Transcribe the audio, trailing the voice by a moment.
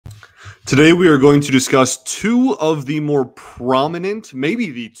Today we are going to discuss two of the more prominent,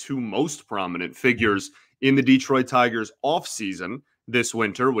 maybe the two most prominent figures in the Detroit Tigers offseason this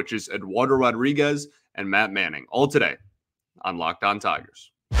winter, which is Eduardo Rodriguez and Matt Manning. All today on Locked On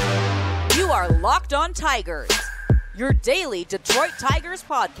Tigers. You are Locked On Tigers, your daily Detroit Tigers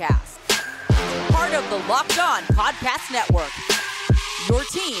podcast. Part of the Locked On Podcast Network, your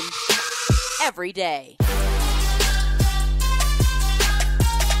team every day.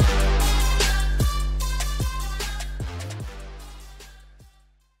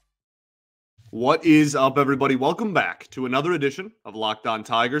 What is up, everybody? Welcome back to another edition of Locked On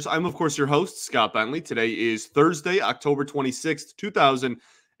Tigers. I'm, of course, your host, Scott Bentley. Today is Thursday, October 26th,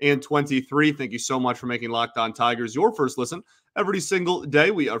 2023. Thank you so much for making Locked On Tigers your first listen every single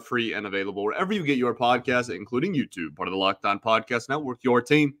day. We are free and available wherever you get your podcasts, including YouTube, part of the Locked On Podcast Network, your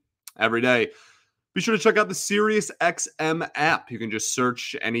team every day. Be sure to check out the SiriusXM app. You can just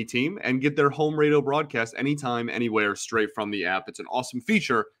search any team and get their home radio broadcast anytime, anywhere, straight from the app. It's an awesome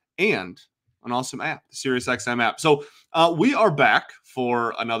feature and an awesome app, the SiriusXM app. So we are back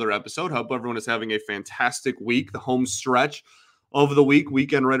for another episode. Hope everyone is having a fantastic week. The home stretch of the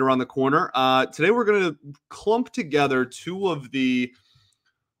weekend right around the corner. Today we're going to clump together two of the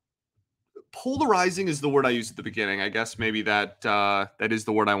polarizing is the word I used at the beginning. I guess maybe that is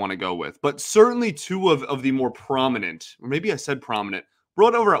the word I want to go with. But certainly two of the more prominent, or maybe I said prominent,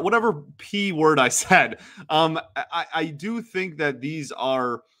 whatever P word I said. I do think that these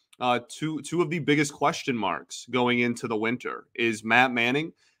are two of the biggest question marks going into the winter is Matt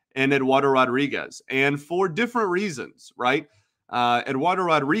Manning and Eduardo Rodriguez, and for different reasons, right? Eduardo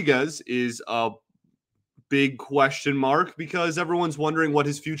Rodriguez is a big question mark because everyone's wondering what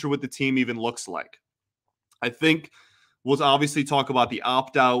his future with the team even looks like. I think we'll obviously talk about the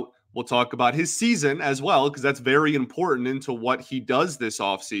opt-out. We'll talk about his season as well, because that's very important into what he does this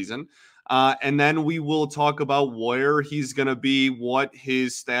offseason. And then we will talk about where he's going to be, what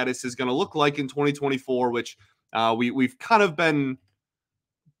his status is going to look like in 2024, which we've kind of been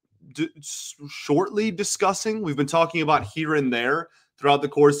shortly discussing. We've been talking about here and there throughout the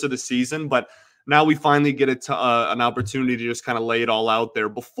course of the season, but now we finally get an opportunity to just kind of lay it all out there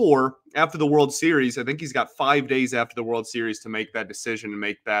after the World Series. I think he's got 5 days after the World Series to make that decision and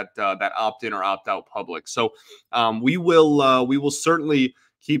make that opt-in or opt-out public. So we will certainly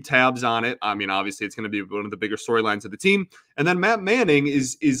keep tabs on it. I mean, obviously, it's going to be one of the bigger storylines of the team. And then Matt Manning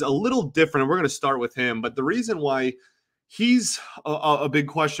is a little different, and we're going to start with him. But the reason why he's a big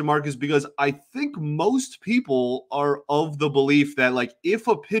question mark is because I think most people are of the belief that, like, if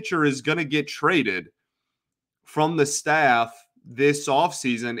a pitcher is going to get traded from the staff this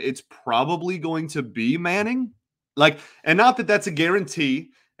offseason, it's probably going to be Manning. Like, and not that that's a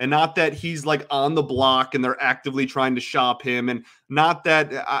guarantee, and not that he's like on the block and they're actively trying to shop him. And not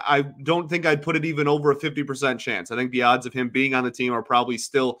that I don't think I'd put it even over a 50% chance. I think the odds of him being on the team are probably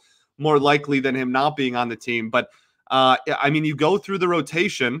still more likely than him not being on the team. But I mean, you go through the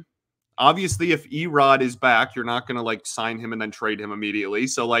rotation. Obviously, if Erod is back, you're not going to like sign him and then trade him immediately.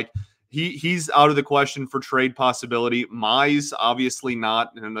 So like he's out of the question for trade possibility. Mize, obviously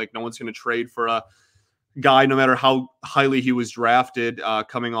not. And like no one's going to trade for a guy, no matter how highly he was drafted,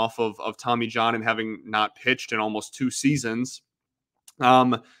 coming off of Tommy John and having not pitched in almost 2 seasons.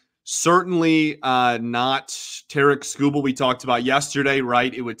 Certainly not Tarek Skubal we talked about yesterday,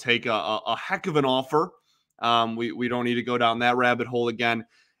 right? It would take a heck of an offer. We don't need to go down that rabbit hole again.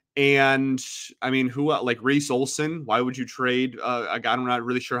 And I mean, who like Reese Olson? Why would you trade a guy? I'm not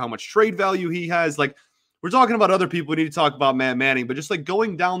really sure how much trade value he has. Like, we're talking about other people. We need to talk about Matt Manning, but just like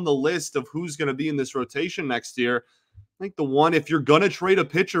going down the list of who's going to be in this rotation next year, I think the one, if you're going to trade a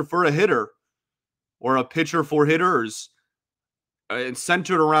pitcher for a hitter or a pitcher for hitters and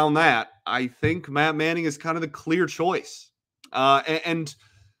centered around that, I think Matt Manning is kind of the clear choice. And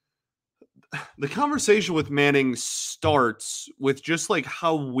the conversation with Manning starts with just like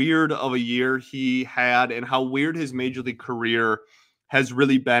how weird of a year he had and how weird his major league career has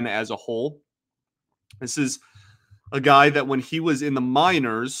really been as a whole. This is a guy that when he was in the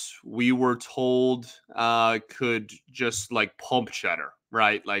minors, we were told could just like pump cheddar,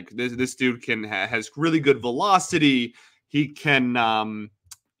 right? Like this dude has really good velocity. He can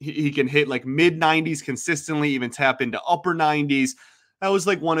he can hit like mid 90s consistently, even tap into upper 90s. That was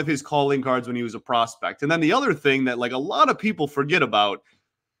like one of his calling cards when he was a prospect. And then the other thing that like a lot of people forget about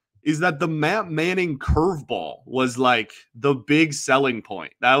is that the Matt Manning curveball was like the big selling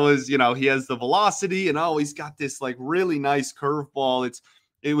point. That was, he has the velocity and he's got this like really nice curveball.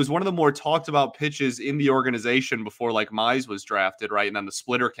 It was one of the more talked about pitches in the organization before like Mize was drafted, right? And then the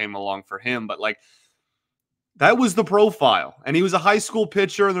splitter came along for him. But like That was the profile. And he was a high school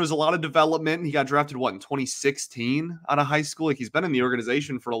pitcher, and there was a lot of development. And he got drafted, in 2016 out of high school? Like, he's been in the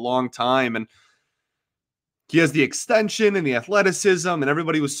organization for a long time. And he has the extension and the athleticism, and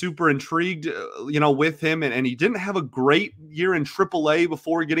everybody was super intrigued, with him. And he didn't have a great year in AAA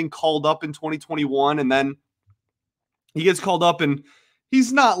before getting called up in 2021. And then he gets called up, and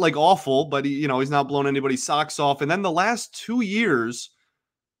he's not like awful, but he's not blowing anybody's socks off. And then the last 2 years,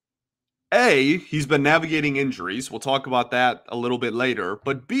 he's been navigating injuries. We'll talk about that a little bit later.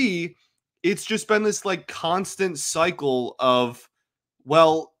 But B, it's just been this like constant cycle of,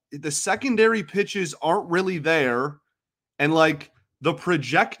 well, the secondary pitches aren't really there. And like the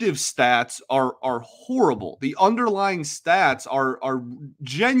projective stats are horrible. The underlying stats are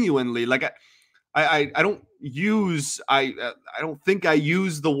genuinely like, I don't think I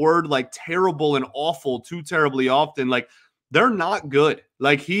use the word like terrible and awful too terribly often. Like, they're not good.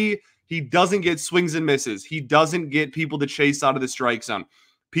 Like, he doesn't get swings and misses. He doesn't get people to chase out of the strike zone.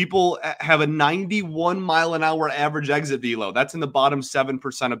 People have a 91 mile an hour average exit velo. That's in the bottom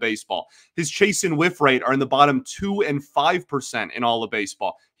 7% of baseball. His chase and whiff rate are in the bottom 2 and 5% in all of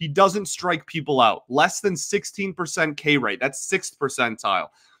baseball. He doesn't strike people out. Less than 16% K rate. That's 6th percentile.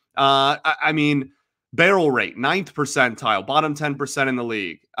 Barrel rate, 9th percentile, bottom 10% in the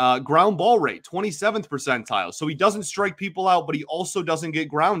league. Ground ball rate, 27th percentile. So he doesn't strike people out, but he also doesn't get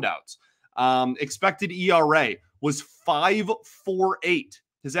ground outs. Expected ERA was 5.48.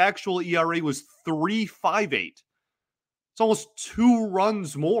 His actual ERA was 3.58. It's almost 2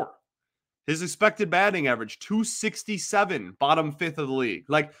 runs more. His expected batting average, 267, bottom 5th of the league.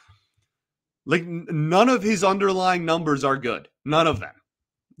 Like none of his underlying numbers are good. None of them.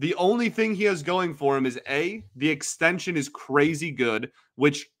 The only thing he has going for him is the extension is crazy good,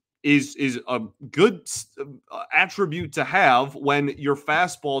 which is a good attribute to have when your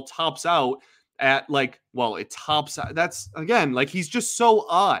fastball tops out at it tops out. That's again, like, he's just so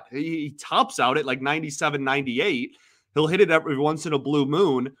odd. He tops out at like 97, 98. He'll hit it every once in a blue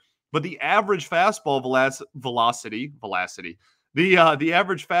moon, but the average fastball velocity, the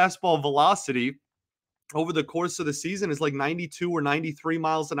average fastball velocity over the course of the season is like 92 or 93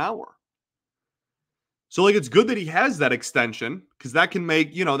 miles an hour. So like, it's good that he has that extension, because that can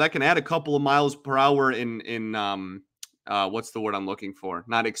make, that can add a couple of miles per hour in what's the word I'm looking for?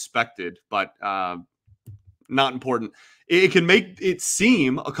 Not expected, but not important. It can make it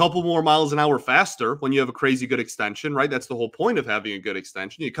seem a couple more miles an hour faster when you have a crazy good extension, right? That's the whole point of having a good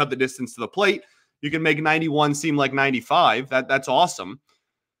extension. You cut the distance to the plate. You can make 91 seem like 95. That's awesome.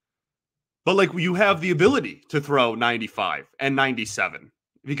 But like, you have the ability to throw 95 and 97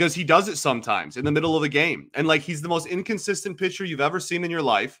 because he does it sometimes in the middle of a game. And like, he's the most inconsistent pitcher you've ever seen in your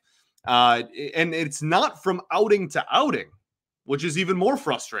life. And it's not from outing to outing, which is even more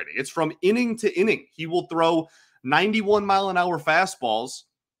frustrating. It's from inning to inning. He will throw 91 mile an hour fastballs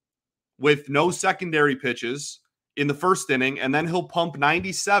with no secondary pitches in the first inning. And then he'll pump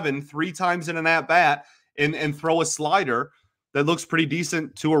 97 3 times in an at bat and throw a slider that looks pretty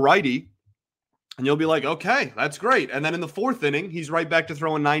decent to a righty. And you'll be like, okay, that's great. And then in the 4th inning, he's right back to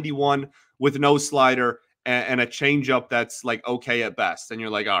throwing 91 with no slider and a changeup that's like okay at best. And you're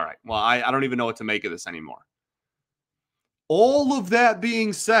like, all right, well, I don't even know what to make of this anymore. All of that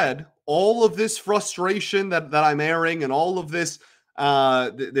being said, all of this frustration that I'm airing, and all of this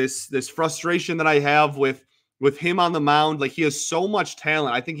this frustration that I have with him on the mound, like, he has so much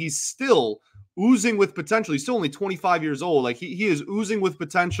talent. I think he's still oozing with potential. He's still only 25 years old. Like, he is oozing with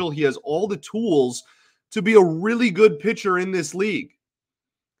potential. He has all the tools to be a really good pitcher in this league.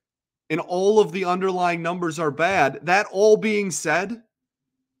 And all of the underlying numbers are bad. That all being said,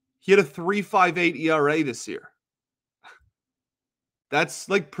 he had a 3.58 ERA this year. That's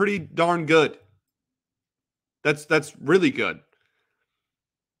like pretty darn good. That's really good.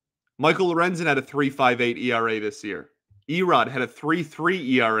 Michael Lorenzen had a 3.58 ERA this year. Erod had a 3.3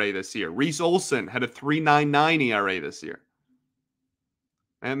 ERA this year. Reese Olson had a 3.99 ERA this year.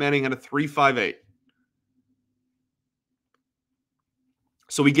 Matt Manning had a 3.58.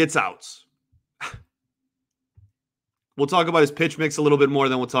 So he gets outs. We'll talk about his pitch mix a little bit more,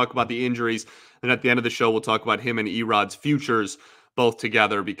 then we'll talk about the injuries. And at the end of the show, we'll talk about him and Erod's futures both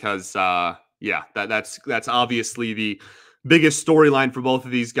together, because, that's obviously the biggest storyline for both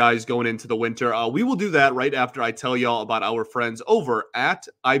of these guys going into the winter. We will do that right after I tell y'all about our friends over at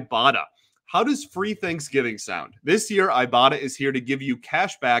Ibotta. How does free Thanksgiving sound? This year, Ibotta is here to give you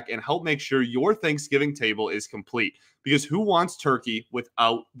cash back and help make sure your Thanksgiving table is complete. Because who wants turkey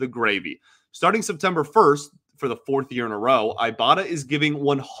without the gravy? Starting September 1st, for the 4th year in a row, Ibotta is giving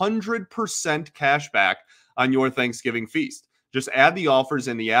 100% cash back on your Thanksgiving feast. Just add the offers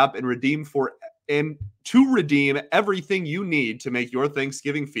in the app and redeem for and to redeem everything you need to make your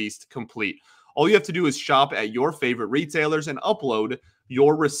Thanksgiving feast complete. All you have to do is shop at your favorite retailers and upload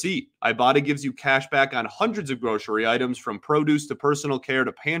your receipt. Ibotta gives you cash back on hundreds of grocery items, from produce to personal care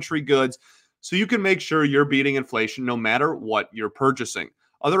to pantry goods, so you can make sure you're beating inflation no matter what you're purchasing.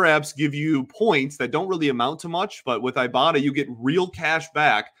 Other apps give you points that don't really amount to much, but with Ibotta, you get real cash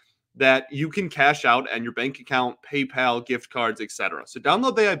back that you can cash out on your bank account, PayPal, gift cards, etc. So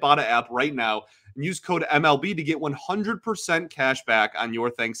download the Ibotta app right now and use code MLB to get 100% cash back on your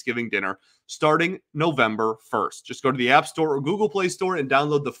Thanksgiving dinner starting November 1st. Just go to the App Store or Google Play Store and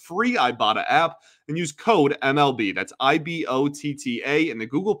download the free Ibotta app and use code MLB. That's IBOTTA in the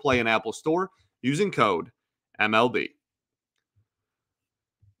Google Play and Apple Store using code MLB.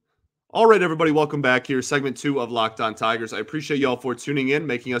 All right, everybody, welcome back here. Segment 2 of Locked On Tigers. I appreciate y'all for tuning in,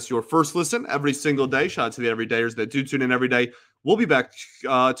 making us your first listen every single day. Shout out to the everydayers that do tune in every day. We'll be back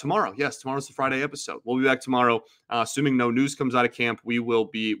tomorrow. Yes, tomorrow's the Friday episode. We'll be back tomorrow, assuming no news comes out of camp. We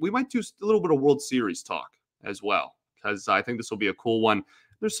might do a little bit of World Series talk as well, because I think this will be a cool one.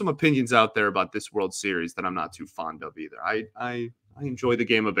 There's some opinions out there about this World Series that I'm not too fond of either. I enjoy the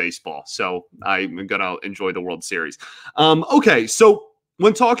game of baseball, so I'm going to enjoy the World Series. Okay, so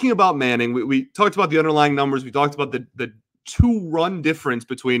when talking about Manning, we talked about the underlying numbers. We talked about the 2-run difference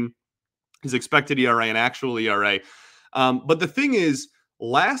between his expected ERA and actual ERA. But the thing is,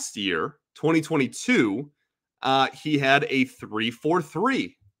 last year, 2022, he had a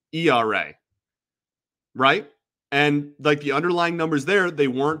 3.43 ERA, right? And like the underlying numbers there, they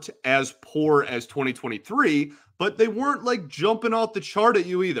weren't as poor as 2023, but they weren't like jumping off the chart at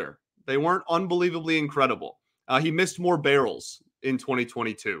you either. They weren't unbelievably incredible. He missed more barrels in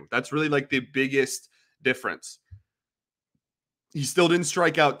 2022. That's really like the biggest difference. He still didn't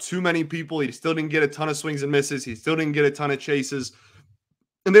strike out too many people. He still didn't get a ton of swings and misses. He still didn't get a ton of chases.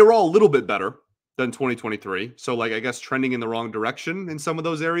 And they were all a little bit better than 2023. So, like, I guess trending in the wrong direction in some of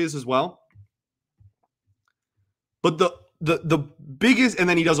those areas as well. But the biggest, and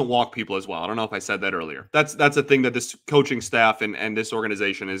then he doesn't walk people as well. I don't know if I said that earlier. That's a thing that this coaching staff and this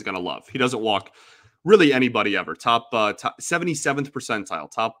organization is going to love. He doesn't walk really anybody ever. Top 77th percentile,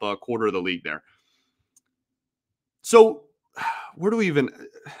 top quarter of the league there. So where do we even,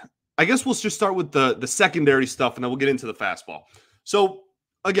 I guess we'll just start with the secondary stuff, and then we'll get into the fastball. So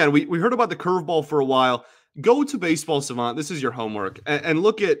again, we heard about the curveball for a while. Go to Baseball Savant. This is your homework, and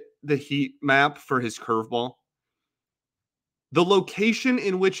look at the heat map for his curveball. The location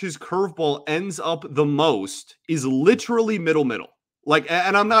in which his curveball ends up the most is literally middle. Like,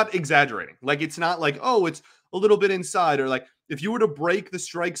 and I'm not exaggerating. Like, it's not like, oh, it's a little bit inside, or like if you were to break the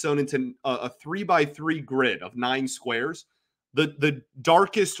strike zone into a 3x3 grid of 9 squares, the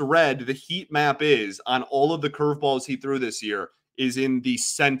darkest red the heat map is on all of the curveballs he threw this year is in the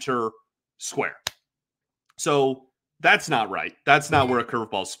center square. So that's not right. That's not where a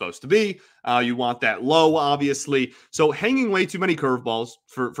curveball is supposed to be. You want that low, obviously. So hanging way too many curveballs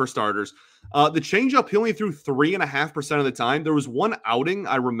for starters. The changeup, he only threw 3.5% of the time. There was one outing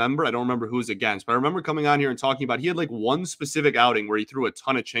I remember. I don't remember who was against, but I remember coming on here and talking about he had like one specific outing where he threw a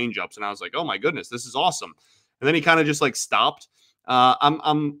ton of changeups, and I was like, oh my goodness, this is awesome. And then he kind of just like stopped.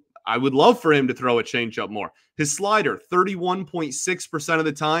 I would love for him to throw a changeup more. His slider, 31.6% of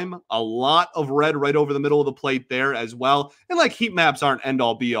the time. A lot of red right over the middle of the plate there as well. And like heat maps aren't end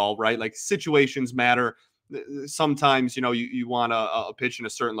all be all, right? Like situations matter. Sometimes, you know, you want a pitch in a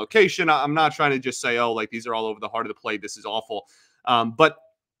certain location. I'm not trying to just say, oh, like these are all over the heart of the plate. This is awful. But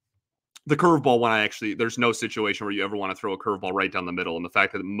the curveball one, there's no situation where you ever want to throw a curveball right down the middle. And the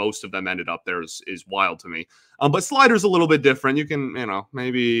fact that most of them ended up there is wild to me. But slider's a little bit different. You can, you know,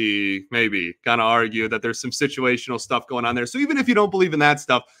 maybe kind of argue that there's some situational stuff going on there. So even if you don't believe in that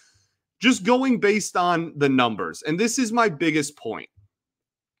stuff, just going based on the numbers. And this is my biggest point.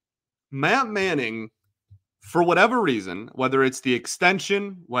 Matt Manning, for whatever reason, whether it's the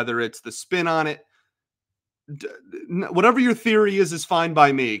extension, whether it's the spin on it, whatever your theory is fine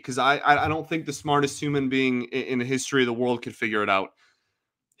by me, because I don't think the smartest human being in the history of the world could figure it out.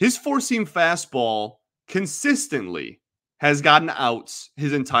 His four-seam fastball consistently has gotten outs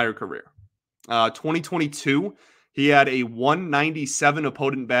his entire career. 2022, he had a 197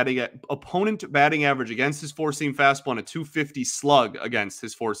 opponent batting average against his four-seam fastball and a 250 slug against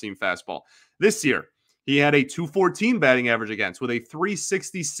his four-seam fastball. This year, he had a 214 batting average against with a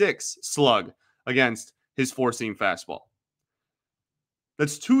 366 slug against his four-seam fastball.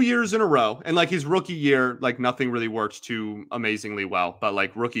 That's 2 years in a row. And like his rookie year, like nothing really worked too amazingly well. But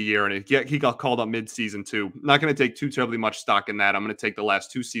like rookie year, and he got called up mid-season too. Not going to take too terribly much stock in that. I'm going to take the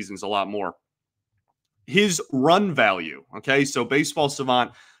last 2 seasons a lot more. His run value, okay? So Baseball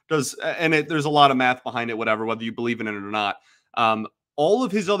Savant there's a lot of math behind it, whatever, whether you believe in it or not. All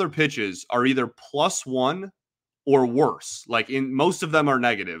of his other pitches are either +1 or worse. Like in most of them are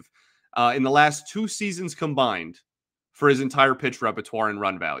negative. In the last 2 seasons combined for his entire pitch repertoire and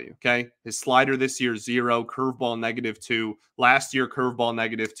run value. Okay. His slider this year, 0, curveball -2. Last year, curveball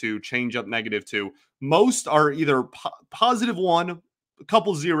 -2, changeup -2. Most are either +1, a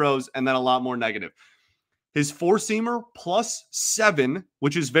couple zeros, and then a lot more negative. His four-seamer +7,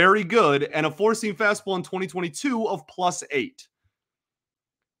 which is very good, and a four-seam fastball in 2022 of +8.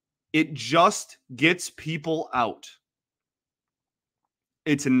 It just gets people out.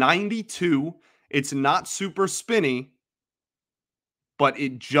 It's 92. It's not super spinny, but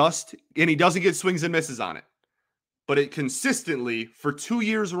and he doesn't get swings and misses on it. But it consistently, for 2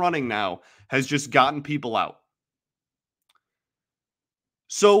 years running now, has just gotten people out.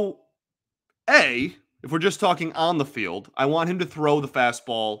 So, if we're just talking on the field, I want him to throw the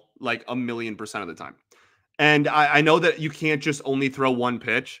fastball like 1,000,000% of the time. And I know that you can't just only throw one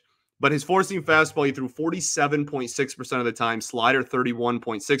pitch, but his four-seam fastball, he threw 47.6% of the time, slider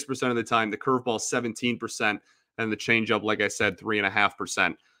 31.6% of the time, the curveball 17%, and the changeup, like I said,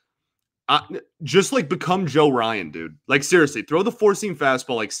 3.5%. Just like become Joe Ryan, dude. Like seriously, throw the four-seam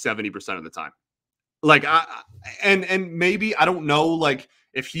fastball like 70% of the time. Like and maybe I don't know like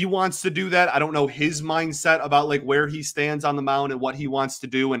if he wants to do that. I don't know his mindset about like where he stands on the mound and what he wants to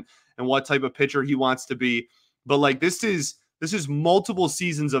do and what type of pitcher he wants to be. But like this is multiple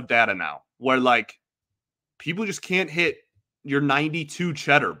seasons of data now where like people just can't hit your 92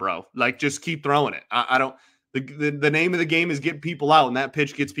 cheddar, bro. Like just keep throwing it. I don't the name of the game is get people out, and that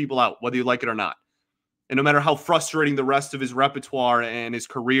pitch gets people out, whether you like it or not. And no matter how frustrating the rest of his repertoire and his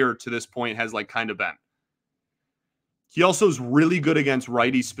career to this point has like kind of been. He also is really good against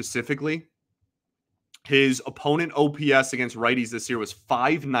righties specifically. His opponent OPS against righties this year was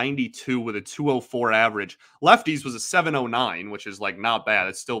 592 with a 204 average. Lefties was a 709, which is like not bad.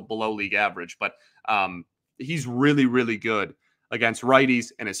 It's still below league average, but he's really, really good against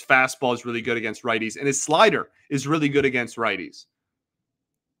righties, and his fastball is really good against righties, and his slider is really good against righties.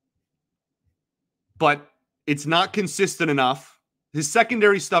 But it's not consistent enough. His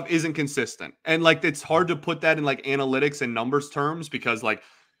secondary stuff isn't consistent. And like it's hard to put that in like analytics and numbers terms because like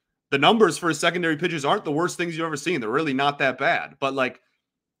the numbers for his secondary pitches aren't the worst things you've ever seen. They're really not that bad. But like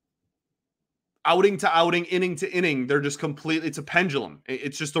outing to outing, inning to inning, they're just completely, it's a pendulum.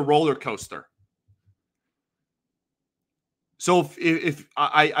 It's just a roller coaster. So if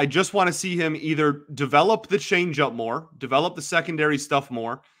I just want to see him either develop the changeup more, develop the secondary stuff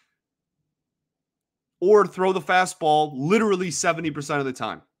more, or throw the fastball literally 70% of the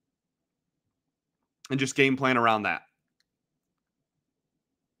time and just game plan around that.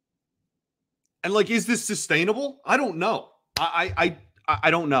 And like, is this sustainable? I don't know. I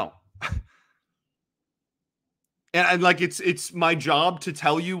don't know. and like, it's my job to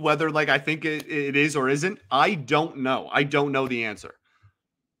tell you whether like I think it is or isn't. I don't know. I don't know the answer.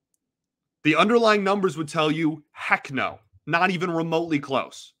 The underlying numbers would tell you, heck no, not even remotely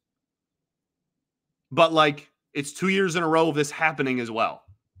close. But like, it's 2 years in a row of this happening as well.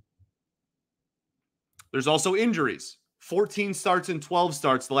 There's also injuries. 14 starts and 12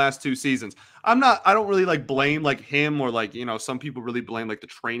 starts the last 2 seasons. I don't really like blame like him or like, you know, some people really blame like the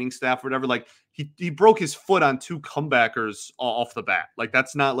training staff or whatever. Like he broke his foot on 2 comebackers off the bat. Like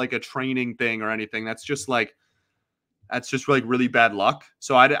that's not like a training thing or anything. That's just like really bad luck.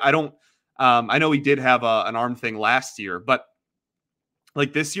 So I don't, I know he did have an arm thing last year, but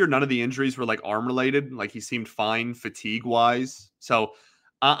like this year, none of the injuries were like arm related. Like he seemed fine fatigue wise. So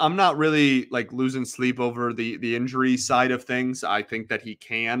I'm not really like losing sleep over the injury side of things. I think that he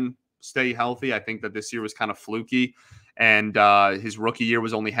can stay healthy. I think that this year was kind of fluky, and his rookie year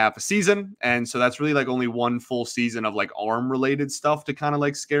was only half a season. And so that's really like only one full season of like arm related stuff to kind of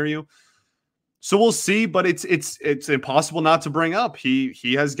like scare you. So we'll see, but it's impossible not to bring up. He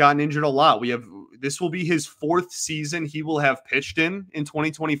has gotten injured a lot. This will be his 4th season he will have pitched in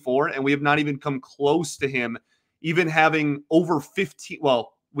 2024, and we have not even come close to him even having over 15.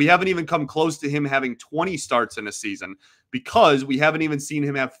 Well, we haven't even come close to him having 20 starts in a season because we haven't even seen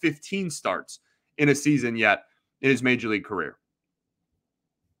him have 15 starts in a season yet in his major league career.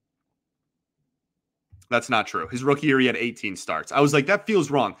 That's not true. His rookie year, he had 18 starts. I was like, that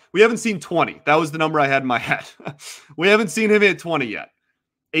feels wrong. We haven't seen 20. That was the number I had in my head. We haven't seen him hit 20 yet.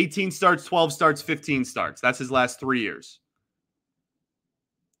 18 starts, 12 starts, 15 starts. That's his last 3 years.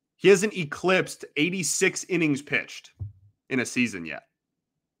 He hasn't eclipsed 86 innings pitched in a season yet.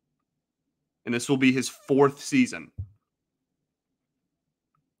 And this will be his 4th season.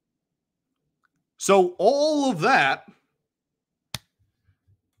 So all of that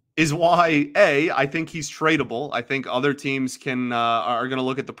is why I think he's tradable. I think other teams are going to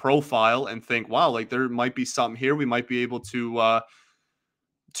look at the profile and think, wow, like there might be something here. We might be able to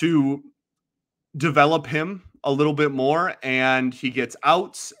develop him a little bit more, and he gets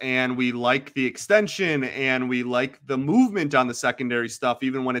outs, and we like the extension, and we like the movement on the secondary stuff,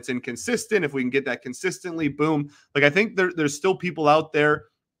 even when it's inconsistent. If we can get that consistently, boom. Like I think there's still people out there,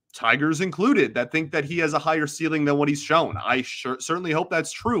 Tigers included, that think that he has a higher ceiling than what he's shown. I certainly hope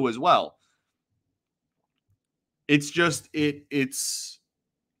that's true as well. It's just it's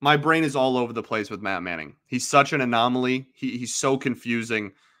my brain is all over the place with Matt Manning. He's such an anomaly. He's so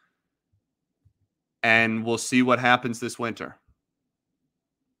confusing. And we'll see what happens this winter.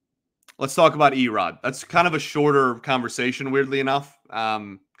 Let's talk about Erod. That's kind of a shorter conversation, weirdly enough,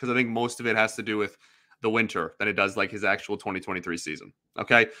 because I think most of it has to do with the winter than it does like his actual 2023 season.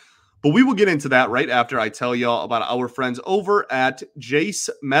 Okay. But we will get into that right after I tell y'all about our friends over at Jace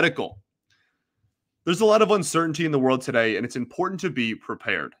Medical. There's a lot of uncertainty in the world today, and it's important to be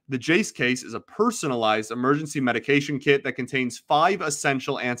prepared. The Jace case is a personalized emergency medication kit that contains 5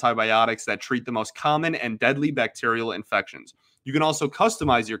 essential antibiotics that treat the most common and deadly bacterial infections. You can also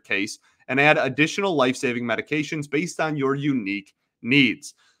customize your case and add additional life-saving medications based on your unique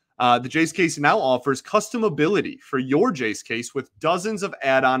needs. The Jace case now offers customability for your Jace case with dozens of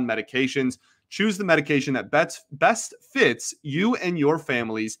add-on medications. Choose the medication that best fits you and your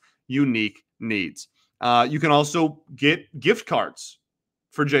family's unique needs. You can also get gift cards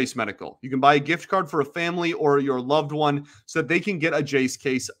for Jace Medical. You can buy a gift card for a family or your loved one so that they can get a Jace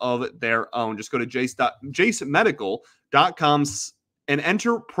case of their own. Just go to jacemedical.com and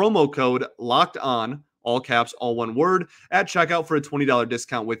enter promo code locked on, all caps, all one word, at checkout for a $20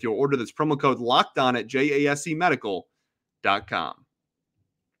 discount with your order. That's promo code locked on at jasemedical.com.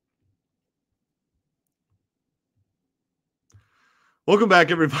 Welcome back,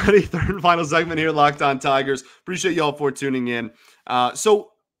 everybody. Third and final segment here, Locked On Tigers. Appreciate y'all for tuning in.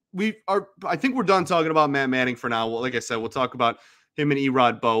 So I think we're done talking about Matt Manning for now. Well, like I said, we'll talk about him and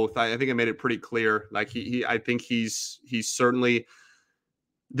Erod both. I think I made it pretty clear. Like I think he's certainly,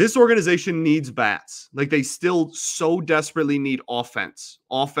 this organization needs bats. Like they still so desperately need offense.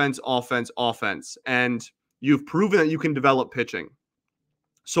 And you've proven that you can develop pitching.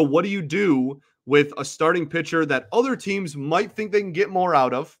 So what do you do with a starting pitcher that other teams might think they can get more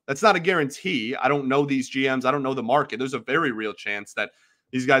out of? That's not a guarantee. I don't know these GMs. I don't know the market. There's a very real chance that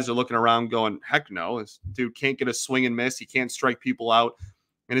these guys are looking around going, heck no, this dude can't get a swing and miss. He can't strike people out.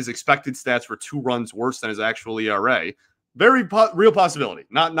 And his expected stats were 2 runs worse than his actual ERA. Very real possibility.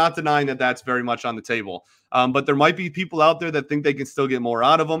 Not denying that that's very much on the table. But there might be people out there that think they can still get more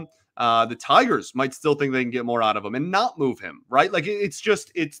out of him. The Tigers might still think they can get more out of him and not move him, right? Like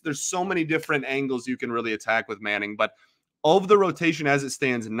there's so many different angles you can really attack with Manning, but of the rotation as it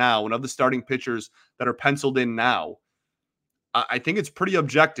stands now and of the starting pitchers that are penciled in now, I think it's pretty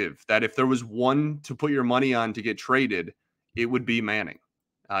objective that if there was one to put your money on to get traded, it would be Manning.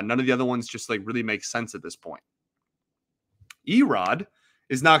 None of the other ones just like really make sense at this point. Erod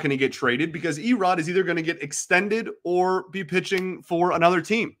is not going to get traded because Erod is either going to get extended or be pitching for another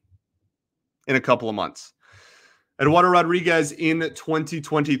team in a couple of months. Eduardo Rodriguez in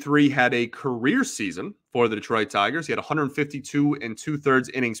 2023 had a career season for the Detroit Tigers. He had 152 2/3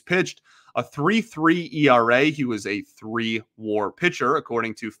 innings pitched, a 3.3 ERA. He was a 3-WAR pitcher,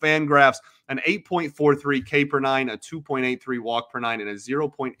 according to Fangraphs, an 8.43 K per 9, a 2.83 walk per 9, and a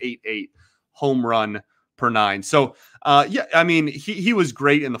 0.88 home run per 9. So, he was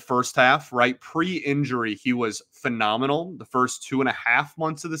great in the first half, right? Pre-injury, he was phenomenal the first 2.5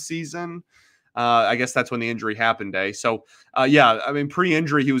 months of the season. I guess that's when the injury happened, eh? So,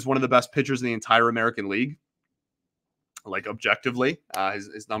 pre-injury, he was one of the best pitchers in the entire American League. Like, objectively,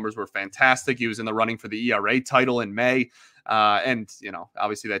 his numbers were fantastic. He was in the running for the ERA title in May.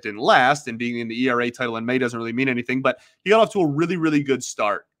 Obviously that didn't last, and being in the ERA title in May doesn't really mean anything, but he got off to a really, really good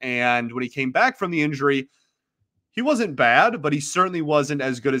start. And when he came back from the injury, he wasn't bad, but he certainly wasn't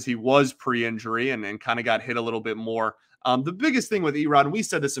as good as he was pre-injury and kind of got hit a little bit more. The biggest thing with Erod, and we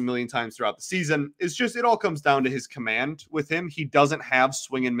said this a million times throughout the season, is just it all comes down to his command with him. He doesn't have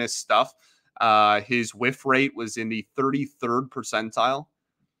swing and miss stuff. His whiff rate was in the 33rd percentile.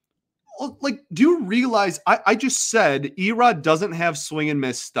 Like, do you realize I just said Erod doesn't have swing and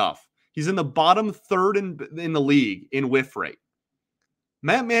miss stuff? He's in the bottom third in the league in whiff rate.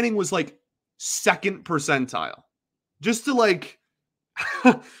 Matt Manning was like 2nd percentile. Just to like,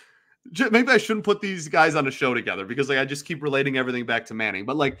 maybe I shouldn't put these guys on a show together because like I just keep relating everything back to Manning.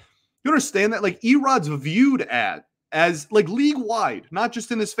 But like, you understand that like Erod's viewed as like league wide, not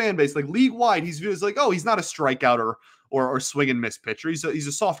just in his fan base, like league wide, he's viewed as like, oh, he's not a strikeout or swing and miss pitcher. He's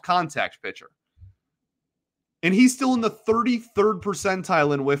a soft contact pitcher. And he's still in the 33rd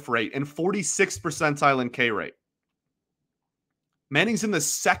percentile in whiff rate and 46th percentile in K rate. Manning's in the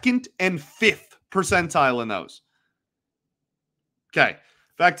 2nd and 5th percentile in those. Okay,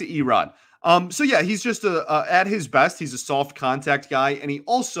 back to Erod. So yeah, he's just at his best. He's a soft contact guy, and he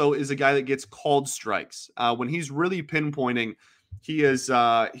also is a guy that gets called strikes. When he's really pinpointing,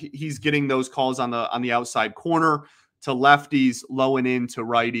 he's getting those calls on the outside corner to lefties, low and in to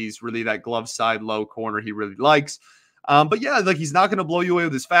righties. Really, that glove side low corner he really likes. But yeah, like he's not going to blow you away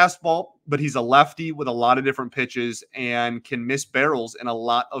with his fastball, but he's a lefty with a lot of different pitches and can miss barrels in a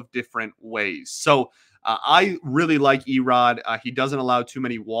lot of different ways. So I really like Erod. He doesn't allow too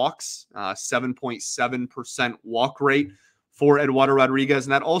many walks, 7.7% walk rate for Eduardo Rodriguez.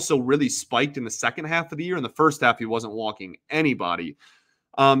 And that also really spiked in the second half of the year. In the first half, he wasn't walking anybody.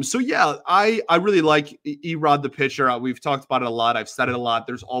 So yeah, I really like Erod, the pitcher. We've talked about it a lot. I've said it a lot.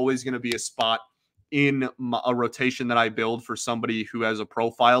 There's always going to be a spot in a rotation that I build for somebody who has a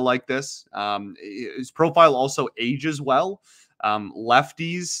profile like this. His profile also ages well.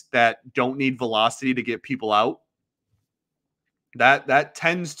 Lefties that don't need velocity to get people out, that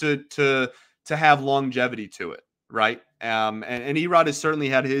tends to have longevity to it, right? And Erod has certainly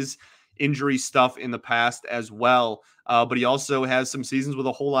had his injury stuff in the past as well, but he also has some seasons with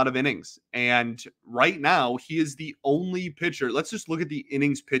a whole lot of innings. And right now, he is the only pitcher. Let's just look at the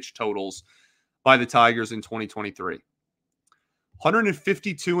innings pitch totals by the Tigers in 2023.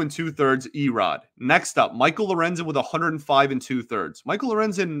 152 and 2/3 Erod. Next up, Michael Lorenzen with 105 and 2/3. Michael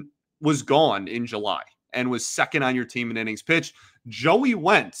Lorenzen was gone in July and was second on your team in innings pitched. Joey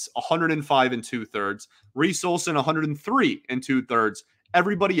Wentz, 105 and 2/3. Reese Olson, 103 and 2/3.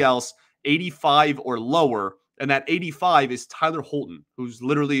 Everybody else, 85 or lower. And that 85 is Tyler Holton, who's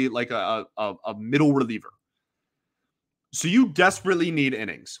literally like a middle reliever. So you desperately need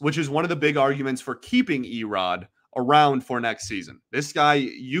innings, which is one of the big arguments for keeping Erod around for next season. This guy,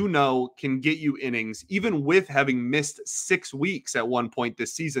 can get you innings, even with having missed 6 weeks at one point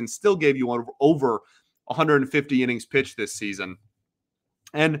this season, still gave you over 150 innings pitched this season.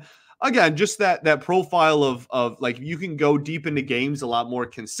 And again, just that profile of like, you can go deep into games a lot more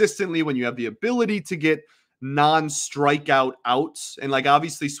consistently when you have the ability to get non-strikeout outs. And like,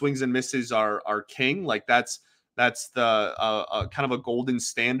 obviously swings and misses are king. Like that's the kind of a golden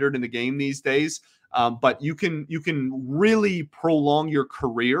standard in the game these days. But you can really prolong your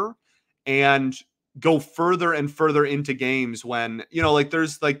career and go further and further into games when,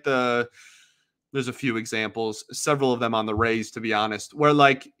 there's a few examples, several of them on the Rays, to be honest, where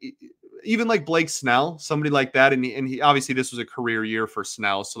like even like Blake Snell, somebody like that. And he obviously, this was a career year for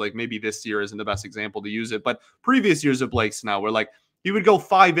Snell. So like maybe this year isn't the best example to use it, but previous years of Blake Snell where like he would go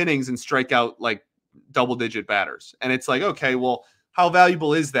 5 innings and strike out like double-digit batters. And it's like, okay, well, how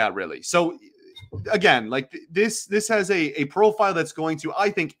valuable is that really? So again, like this has a profile that's going to, I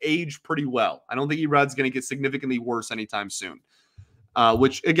think, age pretty well. I don't think Erod's going to get significantly worse anytime soon,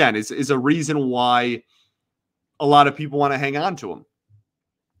 which again is a reason why a lot of people want to hang on to him.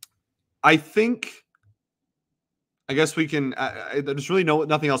 I guess we can, there's really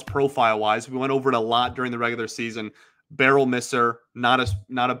nothing else profile-wise. We went over it a lot during the regular season. Barrel misser, not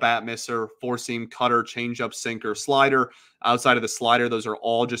a bat misser, four-seam cutter, changeup, sinker, slider. Outside of the slider, those are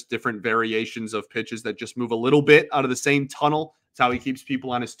all just different variations of pitches that just move a little bit out of the same tunnel. It's how he keeps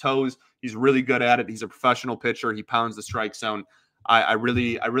people on his toes. He's really good at it. He's a professional pitcher. He pounds the strike zone. I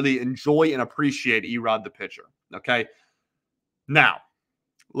really enjoy and appreciate Erod, the pitcher. Okay. Now,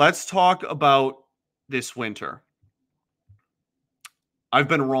 let's talk about this winter. I've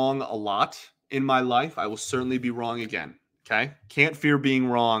been wrong a lot in my life. I will certainly be wrong again. Okay. Can't fear being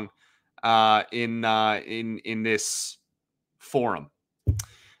wrong in this forum.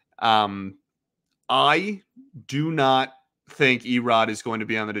 I do not think Erod is going to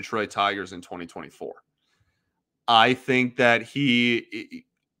be on the Detroit Tigers in 2024. I think that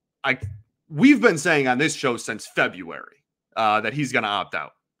we've been saying on this show since February that he's going to opt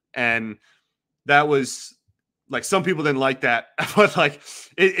out. And that was like, some people didn't like that, but like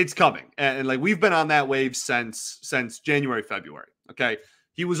it's coming. And like, we've been on that wave since January, February. Okay.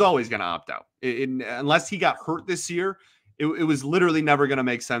 He was always going to opt out unless he got hurt this year. It was literally never going to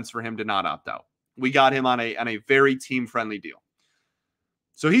make sense for him to not opt out. We got him on a very team friendly deal.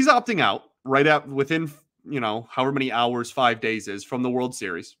 So he's opting out right out within, however many hours, 5 days is from the World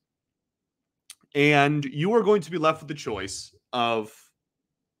Series. And you are going to be left with the choice of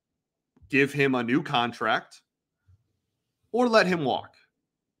give him a new contract or let him walk.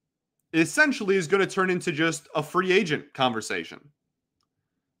 It essentially is going to turn into just a free agent conversation.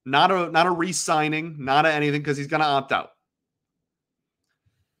 Not a re-signing, not a anything, because he's going to opt out.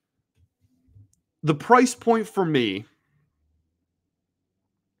 The price point for me,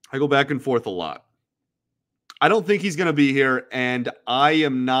 I go back and forth a lot. I don't think he's going to be here, and I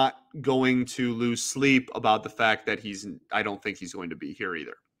am not going to lose sleep about the fact that I don't think he's going to be here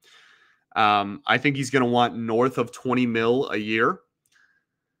either. I think he's going to want north of 20 mil a year.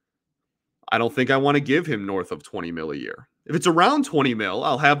 I don't think I want to give him north of 20 mil a year. If it's around 20 mil,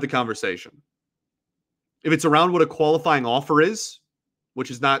 I'll have the conversation. If it's around what a qualifying offer is,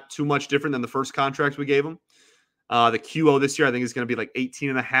 which is not too much different than the first contract we gave him, the QO this year, I think is going to be like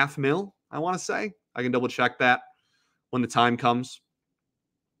 18.5 mil, I want to say. I can double check that when the time comes.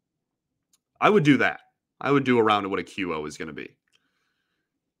 I would do that. I would do around what a QO is going to be.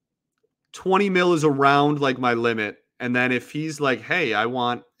 20 mil is around like my limit. And then if he's like, hey, I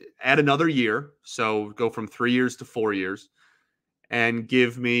want add another year, so go from 3 years to 4 years, and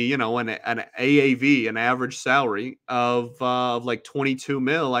give me, an AAV, an average salary of like 22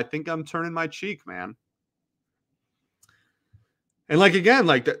 mil, I think I'm turning my cheek, man. And like, again,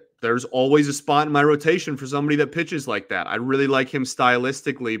 like there's always a spot in my rotation for somebody that pitches like that. I really like him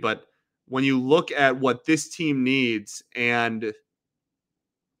stylistically, but when you look at what this team needs, and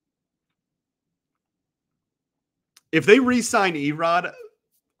if they re-sign Erod,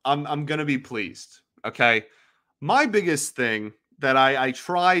 I'm going to be pleased. Okay. My biggest thing that I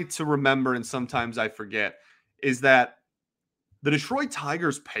try to remember, and sometimes I forget, is that the Detroit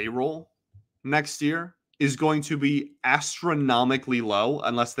Tigers payroll next year is going to be astronomically low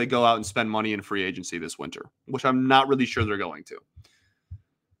unless they go out and spend money in free agency this winter, which I'm not really sure they're going to.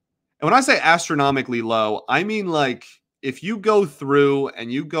 And when I say astronomically low, I mean like if you go through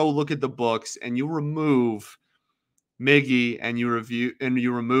and you go look at the books and you remove Miggy and you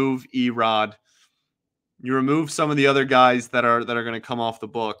remove Erod, you remove some of the other guys that are going to come off the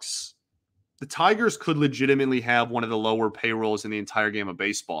books, the Tigers could legitimately have one of the lower payrolls in the entire game of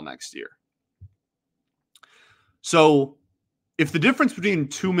baseball next year. So if the difference between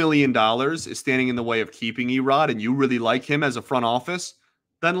 $2 million is standing in the way of keeping Erod and you really like him as a front office,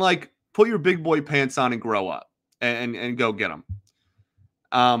 then like put your big boy pants on and grow up and go get him.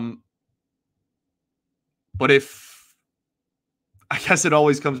 But I guess it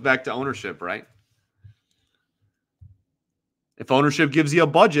always comes back to ownership, right? If ownership gives you a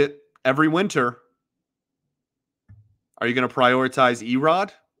budget every winter, are you going to prioritize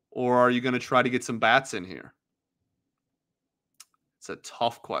Erod, or are you going to try to get some bats in here? It's a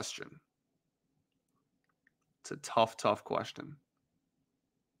tough question. It's a tough question.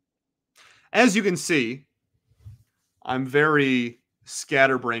 As you can see, I'm very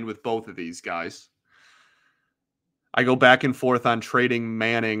scatterbrained with both of these guys. I go back and forth on trading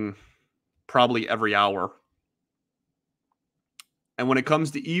Manning probably every hour. And when it comes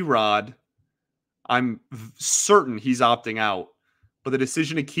to Erod, I'm certain he's opting out. But the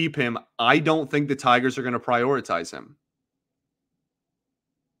decision to keep him, I don't think the Tigers are going to prioritize him.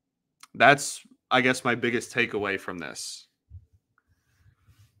 That's, I guess, my biggest takeaway from this.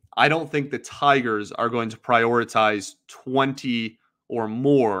 I don't think the Tigers are going to prioritize $20 or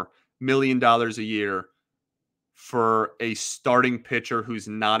more million a year for a starting pitcher who's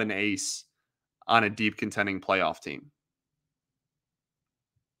not an ace on a deep contending playoff team.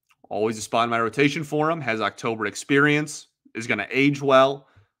 Always a spot in my rotation for him, has October experience, is going to age well.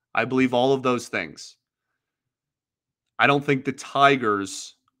 I believe all of those things. I don't think the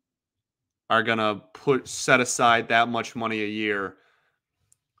Tigers are going to set aside that much money a year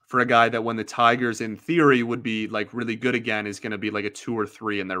for a guy that, when the Tigers in theory would be like really good again, is going to be like a 2 or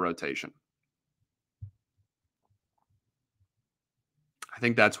 3 in their rotation. I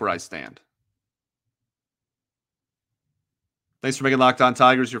think that's where I stand. Thanks for making Locked On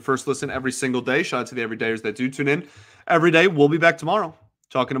Tigers your first listen every single day. Shout out to the everydayers that do tune in every day. We'll be back tomorrow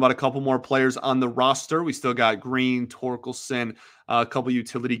talking about a couple more players on the roster. We still got Green, Torkelson, a couple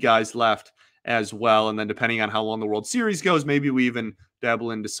utility guys left as well. And then depending on how long the World Series goes, maybe we even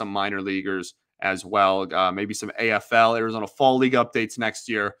dabble into some minor leaguers as well. Maybe some AFL, Arizona Fall League updates next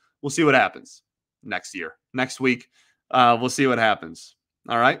year. We'll see what happens next week. We'll see what happens.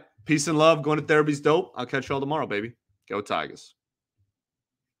 All right. Peace and love. Going to therapy's dope. I'll catch you all tomorrow, baby. Go Tigers.